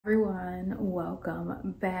Everyone,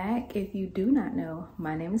 welcome back. If you do not know,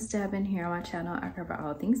 my name is Devon. Here on my channel I cover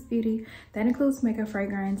all things beauty. That includes makeup,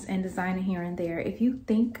 fragrance, and design here and there. If you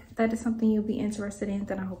think that is something you'll be interested in,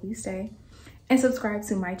 then I hope you stay and subscribe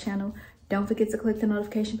to my channel. Don't forget to click the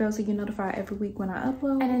notification bell so you're notified every week when I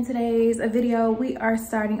upload. And in today's video, we are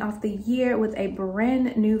starting off the year with a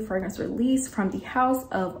brand new fragrance release from the house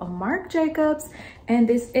of Marc Jacobs. And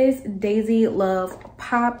this is Daisy Love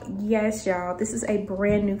Pop. Yes, y'all, this is a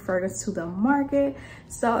brand new fragrance to the market.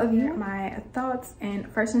 So if you have my thoughts and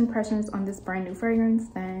first impressions on this brand new fragrance,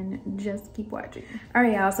 then just keep watching. All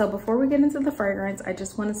right, y'all, so before we get into the fragrance, I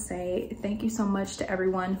just want to say thank you so much to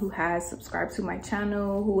everyone who has subscribed to my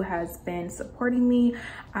channel, who has been supporting me.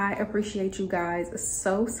 I appreciate you guys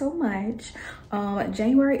so much.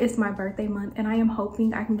 January is my birthday month and I am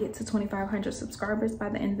hoping I can get to 2,500 subscribers by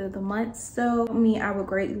the end of the month. So I would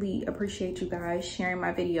greatly appreciate you guys sharing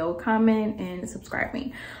my video, comment, and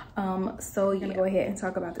subscribing. So you're gonna go ahead and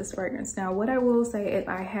talk about this fragrance. Now, what I will say is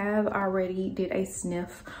I have already did a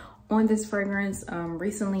sniff on this fragrance.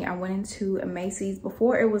 Recently I went into a Macy's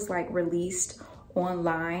before it was like released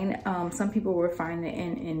online. Some people were finding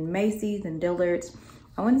it in Macy's and Dillard's.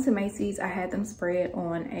 I went into Macy's, I had them spray it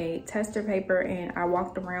on a tester paper and I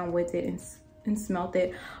walked around with it and smelled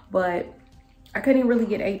it, but I couldn't really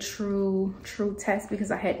get a true test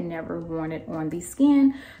because I had never worn it on the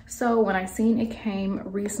skin. So when I seen it came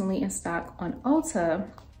recently in stock on Ulta,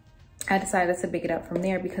 I decided to pick it up from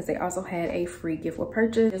there because they also had a free gift with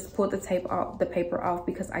purchase. Just pulled the paper off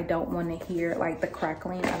because I don't want to hear like the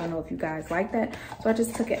crackling. I don't know if you guys like that, so I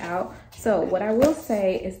just took it out. So what I will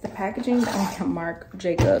say is the packaging on Marc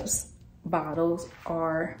Jacobs bottles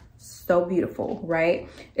are so beautiful, right?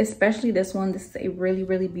 Especially this one. This is a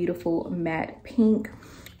really beautiful matte pink.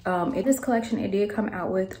 In this collection, it did come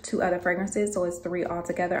out with 2 other fragrances, so it's 3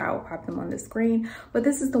 altogether. I will pop them on the screen, but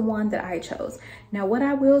this is the one that I chose. Now, what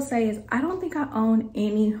I will say is I don't think I own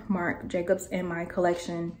any Marc Jacobs in my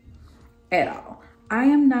collection at all. I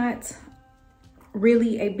am not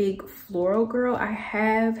really a big floral girl. I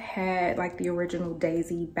have had like the original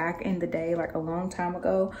Daisy back in the day, like a long time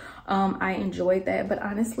ago. I enjoyed that, but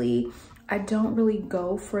honestly, I don't really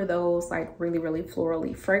go for those like really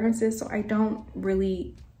florally fragrances, so I don't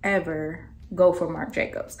really ever go for Marc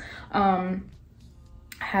Jacobs.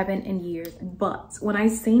 Haven't in years, but when I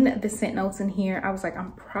seen the scent notes in here, I was like,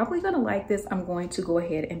 I'm probably gonna like this. I'm going to go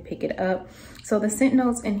ahead and pick it up. So the scent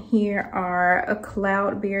notes in here are a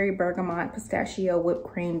cloudberry, bergamot, pistachio, whipped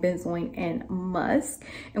cream, benzoin, and musk.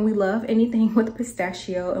 And we love anything with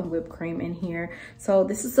pistachio and whipped cream in here. So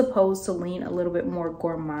this is supposed to lean a little bit more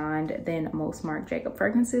gourmand than most Marc Jacobs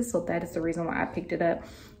fragrances. So that is the reason why I picked it up.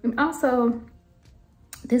 And also,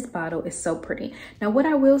 this bottle is so pretty. Now, what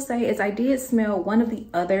I will say is I did smell one of the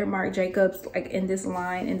other Marc Jacobs like in this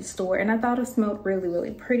line in the store, and I thought it smelled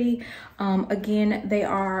really pretty. Again, they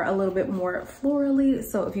are a little bit more florally,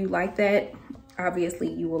 so if you like that,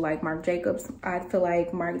 obviously you will like Marc Jacobs. I feel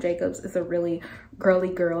like Marc Jacobs is a really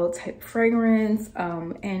girly girl type fragrance,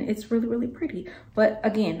 and it's really pretty. But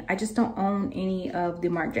again, I just don't own any of the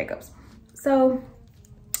Marc Jacobs. So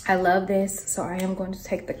I love this, so I am going to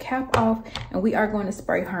take the cap off and we are going to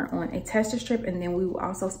spray her on a tester strip, and then we will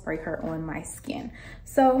also spray her on my skin.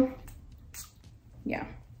 So yeah,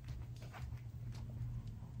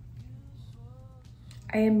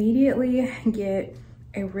 I immediately get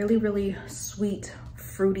a really sweet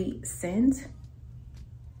fruity scent.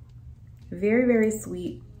 Very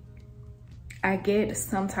sweet. I get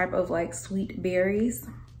some type of like sweet berries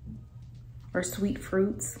or sweet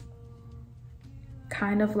fruits,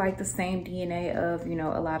 kind of like the same DNA of, you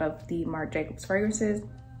know, a lot of the Marc Jacobs fragrances.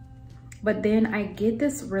 But then I get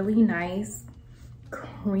this really nice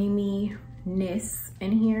creaminess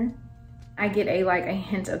in here. I get a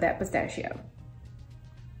hint of that pistachio.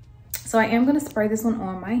 So I am gonna spray this one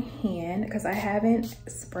on my hand because I haven't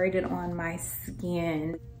sprayed it on my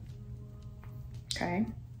skin. Okay.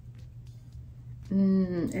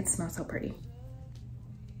 It smells so pretty.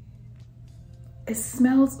 It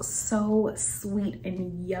smells so sweet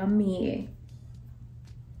and yummy.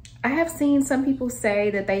 I have seen some people say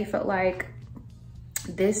that they felt like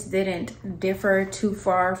this didn't differ too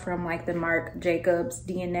far from like the Marc Jacobs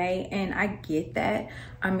DNA, and I get that.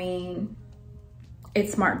 I mean,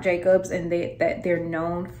 it's Marc Jacobs and that they're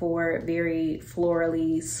known for very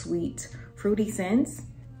florally sweet fruity scents,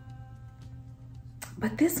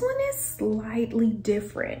 but this one is slightly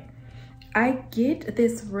different. I get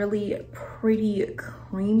this really pretty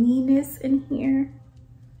creaminess in here.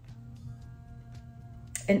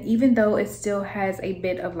 And even though it still has a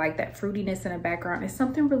bit of like that fruitiness in the background, it's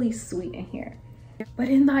something really sweet in here. but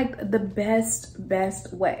in like the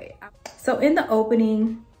best way. So in the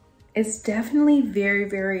opening, it's definitely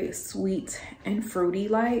very sweet and fruity,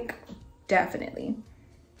 like definitely.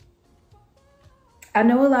 I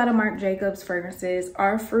know a lot of Marc Jacobs fragrances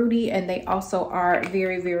are fruity and they also are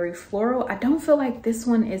very floral. I don't feel like this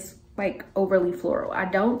one is like overly floral. I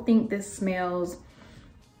don't think this smells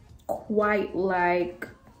quite like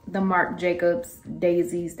the Marc Jacobs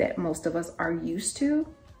daisies that most of us are used to,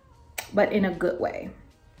 but in a good way.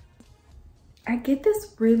 I get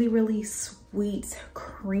this really sweet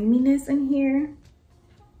creaminess in here.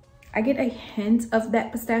 I get a hint of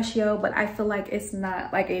that pistachio, but I feel like it's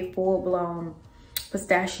not like a full-blown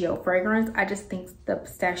pistachio fragrance. I just think the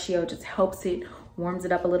pistachio just helps it, warms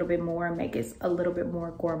it up a little bit more, and make it a little bit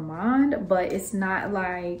more gourmand, but it's not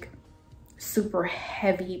like super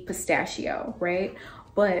heavy pistachio, right?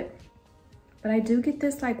 But I do get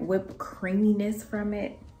this like whipped creaminess from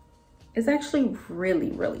it. It's actually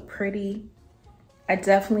really pretty. I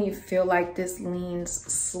definitely feel like this leans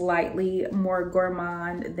slightly more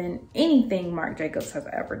gourmand than anything Marc Jacobs has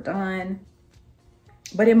ever done,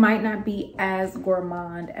 but it might not be as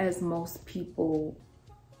gourmand as most people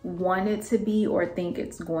want it to be or think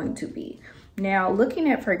it's going to be. Now, looking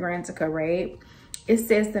at Fragrantica, right, it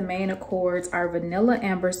says the main accords are vanilla,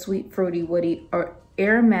 amber, sweet, fruity, woody, or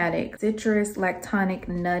aromatic, citrus, lactonic,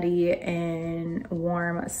 nutty, and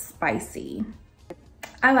warm, spicy.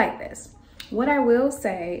 I like this. What I will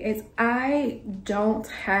say is I don't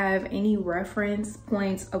have any reference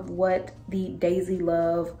points of what the Daisy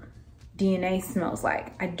Love DNA smells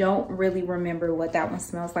like. I don't really remember what that one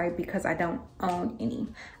smells like because I don't own any.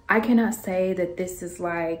 I cannot say that this is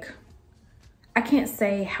like, I can't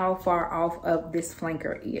say how far off of this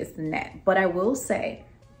flanker is than that, but I will say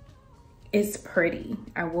it's pretty.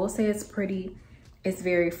 I will say it's pretty. It's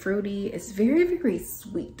very fruity. It's very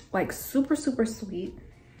sweet, like super sweet.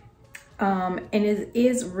 And it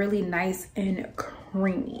is really nice and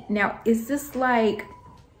creamy. Now, is this like,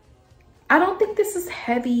 I don't think this is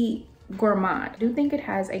heavy gourmand. I do think it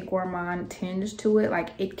has a gourmand tinge to it. Like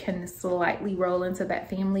it can slightly roll into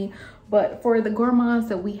that family, but for the gourmands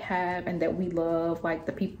that we have and that we love, like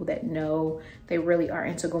the people that know they really are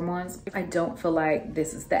into gourmands, I don't feel like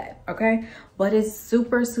this is that, okay? But it's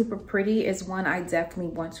super pretty. It's one I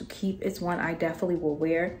definitely want to keep. It's one I definitely will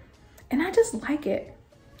wear, and I just like it.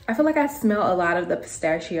 I feel like I smell a lot of the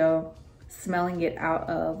pistachio, smelling it out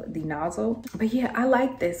of the nozzle. But yeah, I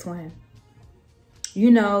like this one. You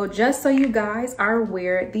know, just so you guys are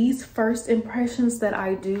aware, these first impressions that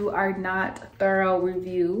I do are not thorough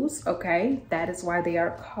reviews, okay? That is why they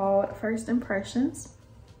are called first impressions.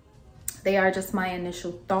 They are just my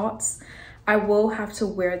initial thoughts. I will have to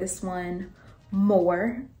wear this one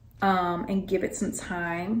more and give it some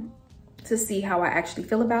time to see how I actually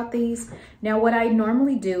feel about these. Now, what I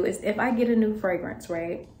normally do is if I get a new fragrance,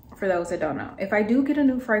 right? For those that don't know, if I do get a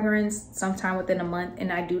new fragrance sometime within a month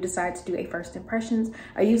and I do decide to do a first impressions,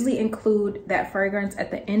 I usually include that fragrance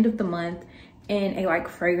at the end of the month in a like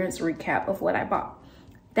fragrance recap of what I bought.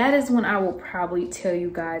 That is when I will probably tell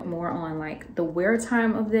you guys more on like the wear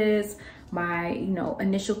time of this, my, you know,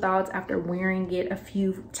 initial thoughts after wearing it a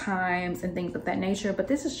few times and things of that nature. But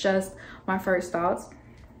this is just my first thoughts.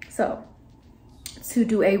 So to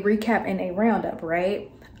do a recap and a roundup,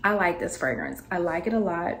 right? I like this fragrance. I like it a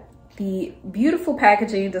lot. The beautiful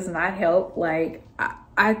packaging does not help. Like,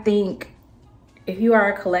 I think if you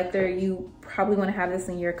are a collector, you probably want to have this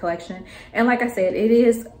in your collection. And like I said, it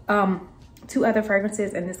is 2 other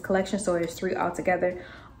fragrances in this collection, so there's 3 altogether.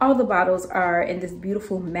 All the bottles are in this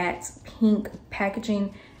beautiful matte pink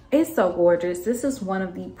packaging. It's so gorgeous. This is one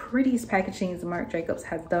of the prettiest packagings Marc Jacobs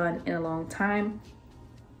has done in a long time,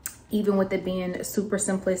 even with it being super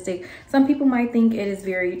simplistic. Some people might think it is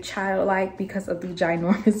very childlike because of the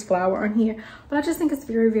ginormous flower on here, but I just think it's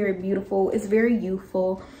very beautiful. It's very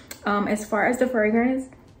youthful. As far as the fragrance,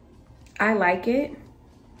 I like it.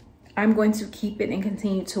 I'm going to keep it and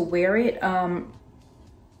continue to wear it.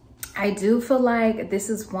 I do feel like this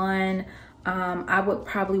is one I would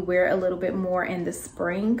probably wear a little bit more in the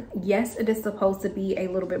spring. Yes, it is supposed to be a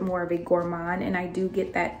little bit more of a gourmand, and I do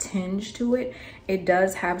get that tinge to it. It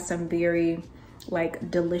does have some very like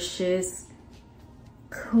delicious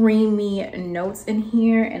creamy notes in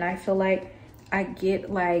here, and I feel like I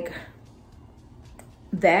get like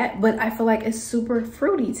that, but I feel like it's super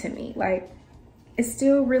fruity to me. Like, it's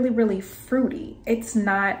still really fruity. It's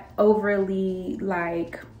not overly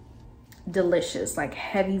like delicious, like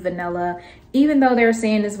heavy vanilla, even though they're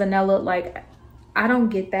saying it's vanilla. Like, I don't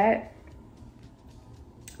get that.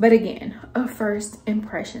 But again, a first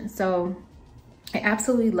impression. So I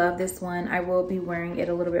absolutely love this one. I will be wearing it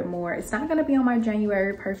a little bit more. It's not going to be on my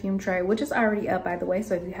January perfume tray, which is already up, by the way.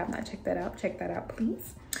 So if you have not checked that out,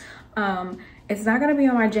 please. It's not going to be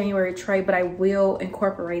on my January tray, but I will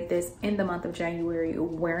incorporate this in the month of January,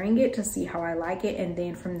 wearing it to see how I like it. And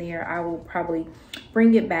then from there, I will probably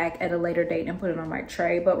bring it back at a later date and put it on my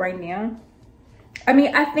tray. But right now, I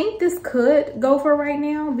mean, I think this could go for right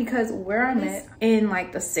now because where I'm at in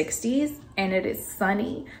like the 60s and it is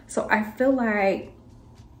sunny. So I feel like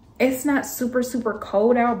it's not super, super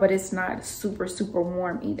cold out, but it's not super, super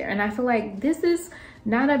warm either. And I feel like this is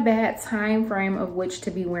not a bad time frame of which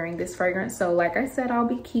to be wearing this fragrance. So like I said, I'll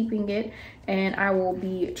be keeping it and I will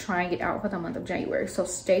be trying it out for the month of January. So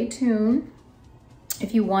stay tuned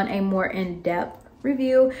if you want a more in-depth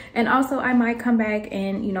review. And also I might come back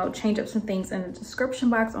and, you know, change up some things in the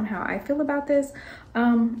description box on how I feel about this.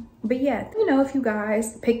 But yeah, you know, if you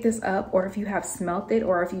guys pick this up or if you have smelt it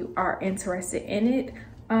or if you are interested in it,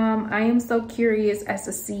 I am so curious as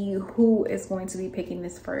to see who is going to be picking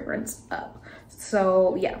this fragrance up.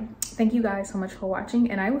 So yeah, thank you guys so much for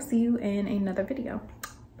watching and I will see you in another video.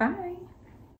 Bye.